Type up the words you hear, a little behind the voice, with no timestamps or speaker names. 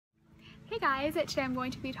guys, today I'm going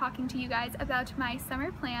to be talking to you guys about my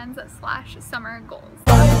summer plans / summer goals.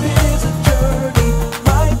 Life is a journey,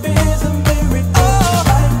 life is a miracle.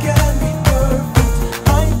 Life can be perfect,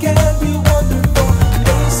 life can be wonderful.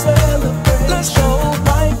 A celebration. Let's go.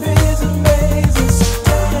 Life is amazing, so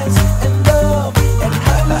dance and love and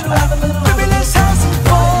have a little. Baby, let's have some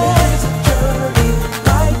fun. Life is a journey,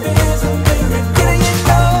 life is a miracle.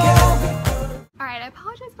 You know. Alright, I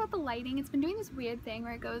apologize about the lighting. It's been doing this weird thing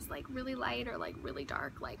where it goes like really light or like really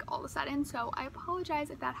dark like all of a sudden, so I apologize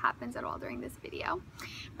if that happens at all during this video.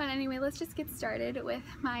 But anyway, let's just get started with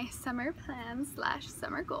my summer plans /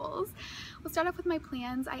 summer goals. We'll start off with my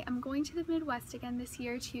plans. I am going to the Midwest again this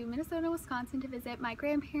year, to Minnesota, Wisconsin, to visit my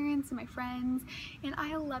grandparents and my friends, and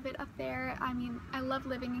I love it up there. I mean, I love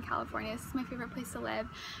living in California. This is my favorite place to live,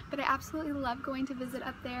 but I absolutely love going to visit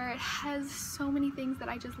up there. It has so many things that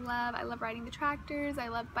I just love. I love riding the tractors, I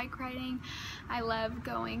love bike riding, I love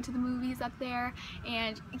going to the movies up there,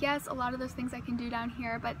 and yes, a lot of those things I can do down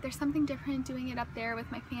here, but there's something different doing it up there with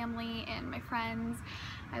my family and my friends.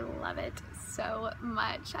 I love it so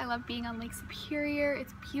much. I love being on Lake Superior.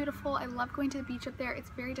 It's beautiful. I love going to the beach up there. It's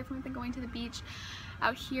very different than going to the beach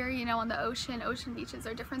out here, you know, on the ocean. Ocean beaches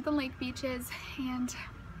are different than lake beaches, and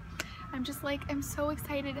I'm just like, I'm so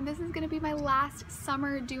excited, and this is gonna be my last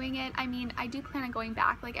summer doing it. I mean, I do plan on going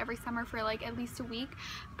back like every summer for like at least a week,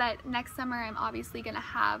 but next summer I'm obviously gonna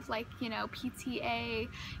have like, you know, PTA,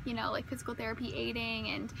 you know, like physical therapy aiding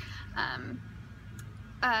and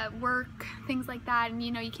work, things like that, and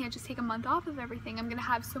you know, you can't just take a month off of everything. I'm gonna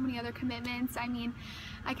have so many other commitments. I mean,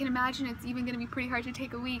 I can imagine it's even gonna be pretty hard to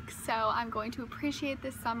take a week, so I'm going to appreciate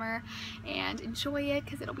this summer and enjoy it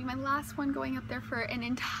because it'll be my last one going up there for an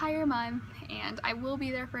entire month, and I will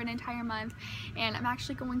be there for an entire month. And I'm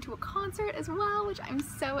actually going to a concert as well, which I'm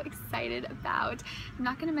so excited about. I'm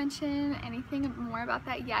not gonna mention anything more about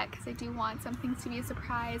that yet because I do want some things to be a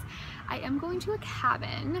surprise. I am going to a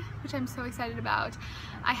cabin, which I'm so excited about.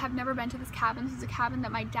 I have never been to this cabin. This is a cabin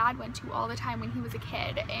that my dad went to all the time when he was a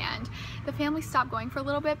kid, and the family stopped going for a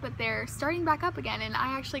little bit, but they're starting back up again, and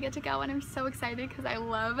I actually get to go, and I'm so excited because I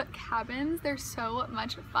love cabins. They're so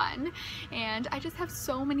much fun, and I just have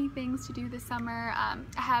so many things to do this summer. I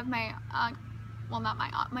have my aunt, well, not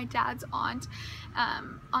my aunt, my dad's aunt,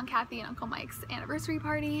 Aunt Kathy and Uncle Mike's anniversary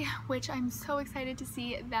party, which I'm so excited to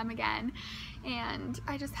see them again. And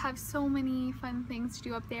I just have so many fun things to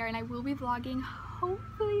do up there, and I will be vlogging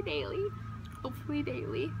hopefully daily,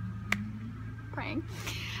 praying.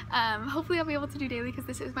 Hopefully I'll be able to do daily because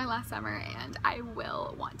this is my last summer, and I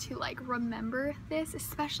will want to like remember this,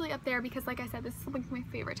 especially up there, because like I said, this is like my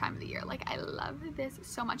favorite time of the year. Like, I love this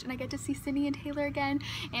so much, and I get to see Cindy and Taylor again,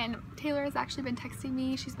 and Taylor has actually been texting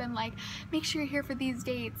me. She's been like, make sure you're here for these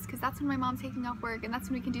dates because that's when my mom's taking off work and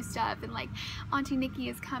that's when we can do stuff, and like Auntie Nikki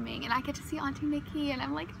is coming, and I get to see Auntie Nikki, and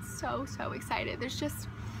I'm like so excited.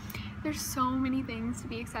 There's so many things to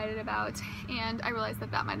be excited about, and I realized that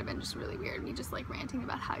that might have been just really weird, me just like ranting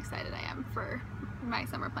about how excited I am for my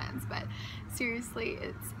summer plans, but seriously,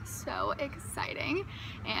 it's so exciting.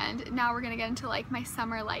 And now we're gonna get into like my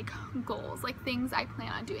summer like goals, like things I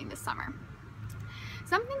plan on doing this summer.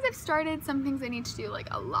 Some things I've started, some things I need to do like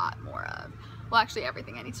a lot more of. Well, actually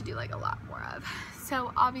everything I need to do like a lot more of.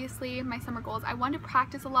 So obviously my summer goals, I want to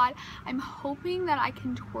practice a lot. I'm hoping that I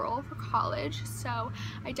can twirl for college, so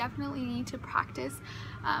I definitely need to practice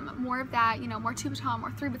more of that, you know, more 2-baton,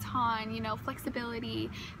 more 3-baton, you know, flexibility,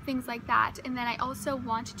 things like that. And then I also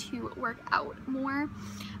want to work out more.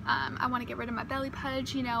 I want to get rid of my belly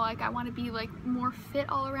pudge, you know, like I want to be like more fit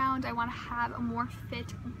all around. I want to have a more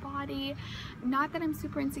fit body. Not that I'm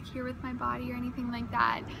super insecure with my body or anything like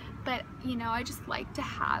that, but you know, I just like to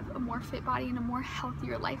have a more fit body and a more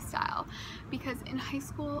healthier lifestyle, because in high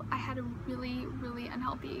school I had a really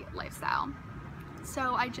unhealthy lifestyle.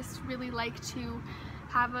 So I just really like to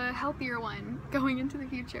have a healthier one going into the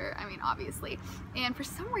future. I mean, obviously. And for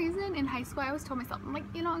some reason in high school I always told myself, I'm like,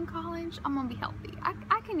 you know, in college I'm gonna be healthy.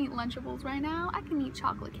 I can eat Lunchables right now. I can eat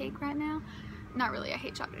chocolate cake right now. Not really, I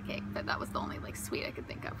hate chocolate cake, but that was the only like sweet I could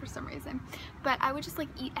think of for some reason. But I would just like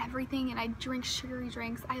eat everything, and I drink sugary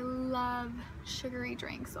drinks. I love sugary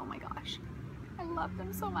drinks, oh my gosh. I love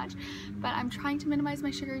them so much, but I'm trying to minimize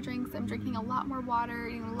my sugary drinks. I'm drinking a lot more water,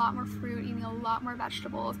 eating a lot more fruit, eating a lot more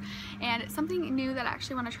vegetables, and something new that I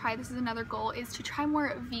actually want to try, this is another goal, is to try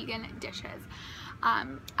more vegan dishes.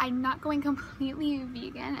 I'm not going completely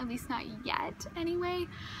vegan, at least not yet anyway.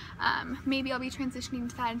 Maybe I'll be transitioning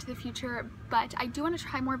to that into the future, but I do want to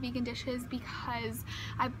try more vegan dishes because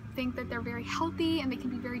I think that they're very healthy and they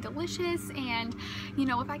can be very delicious, and you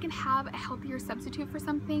know, if I can have a healthier substitute for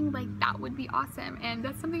something, like that would be awesome. And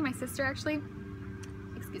that's something my sister actually,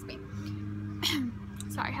 excuse me,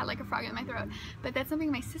 sorry, I had like a frog in my throat. But that's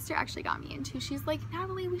something my sister actually got me into. She's like,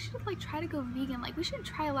 Natalie, we should like try to go vegan. Like we should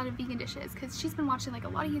try a lot of vegan dishes, because she's been watching like a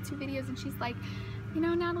lot of YouTube videos, and she's like, you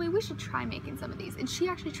know, Natalie, we should try making some of these. And she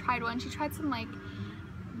actually tried one. She tried some like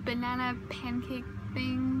banana pancake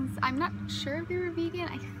things. I'm not sure if they were vegan.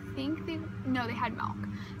 I think they had milk,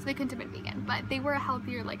 so they couldn't have been vegan, but they were a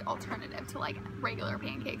healthier like alternative to like regular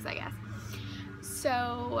pancakes, I guess.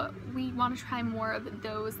 So we want to try more of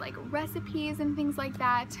those like recipes and things like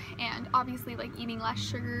that, and obviously like eating less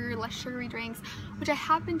sugar, less sugary drinks, which I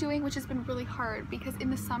have been doing, which has been really hard because in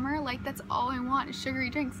the summer, like that's all I want is sugary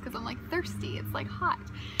drinks because I'm like thirsty, it's like hot.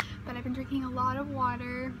 But I've been drinking a lot of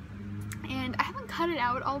water, and I haven't cut it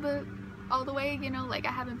out all the way, you know, like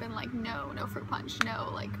I haven't been like no fruit punch, no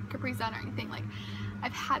like Capri Sun or anything. Like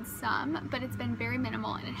I've had some, but it's been very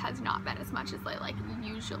minimal, and it has not been as much as I like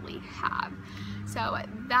usually have. So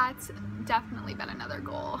that's definitely been another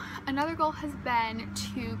goal. Another goal has been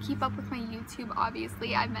to keep up with my YouTube.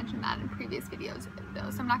 Obviously, I've mentioned that in previous videos though,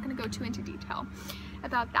 so I'm not going to go too into detail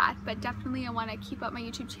about that, but definitely I want to keep up my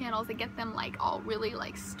YouTube channels and get them like all really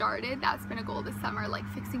like started. That's been a goal this summer, like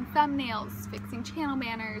fixing thumbnails, fixing channel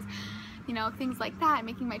banners, you know, things like that,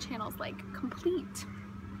 making my channels like complete.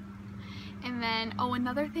 And then, oh,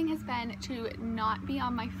 another thing has been to not be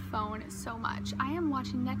on my phone so much. I am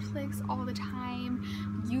watching Netflix all the time,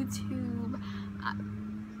 YouTube,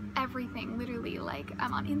 everything, literally. Like,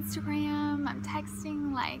 I'm on Instagram, I'm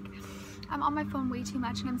texting, like, I'm on my phone way too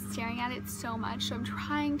much, and I'm staring at it so much. So I'm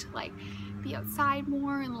trying to, like, be outside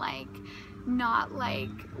more and, like, not like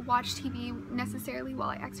watch TV necessarily while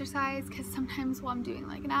I exercise, because sometimes while I'm doing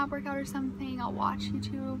like an ab workout or something, I'll watch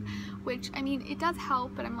YouTube, which I mean it does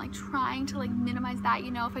help, but I'm like trying to like minimize that. You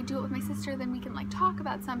know, if I do it with my sister, then we can like talk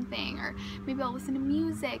about something, or maybe I'll listen to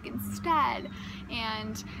music instead.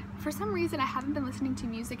 And for some reason I haven't been listening to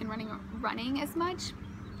music and running as much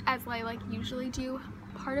as I like usually do.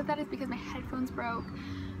 Part of that is because my headphones broke.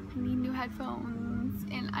 I need new headphones,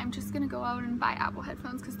 and I'm just gonna go out and buy Apple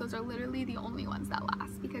headphones, because those are literally the only ones that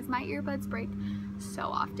last, because my earbuds break so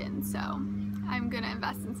often. So I'm gonna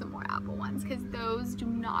invest in some more Apple ones, because those do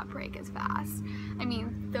not break as fast. I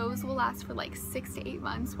mean, those will last for like 6 to 8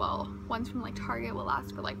 months, while ones from like Target will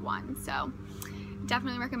last for like 1. So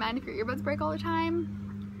definitely recommend if your earbuds break all the time.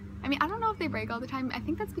 I mean, I don't know if they break all the time. I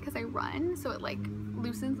think that's because I run, so it like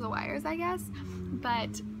loosens the wires, I guess,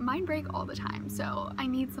 but mine break all the time, so I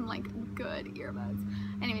need some like good earbuds.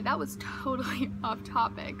 Anyway, that was totally off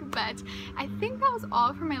topic, but I think that was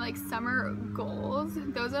all for my like summer goals.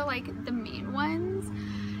 Those are like the main ones.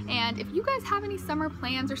 And if you guys have any summer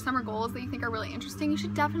plans or summer goals that you think are really interesting, you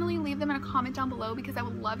should definitely leave them in a comment down below, because I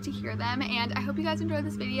would love to hear them. And I hope you guys enjoyed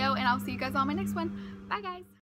this video, and I'll see you guys on my next one. Bye guys.